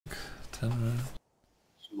10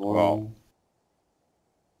 Well,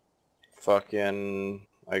 fucking,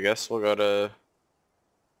 I guess we'll go to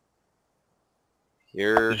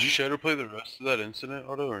here. Did you shadow play the rest of that incident,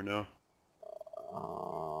 Otto, or no?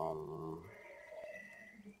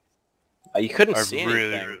 You couldn't see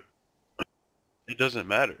anything. It doesn't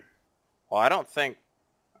matter. Well, I don't think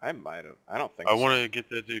I might have. I don't think. I want to get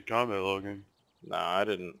that dude combat logging. No, I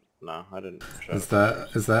didn't. No, I didn't. Is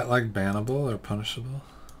that like bannable or punishable?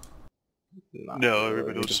 No,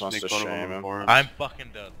 everybody will just make fun of him for him. I'm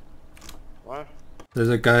fucking done. What? There's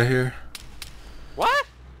a guy here. What?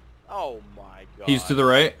 Oh my god. He's to the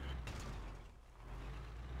right.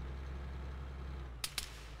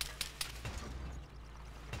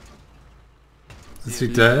 Is he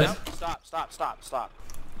dead? Stop.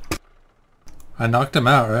 I knocked him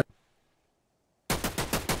out, right?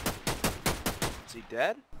 Is he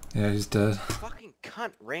dead? Yeah, he's dead. Fucking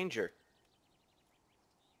cunt, Ranger.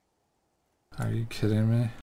 Are you kidding me?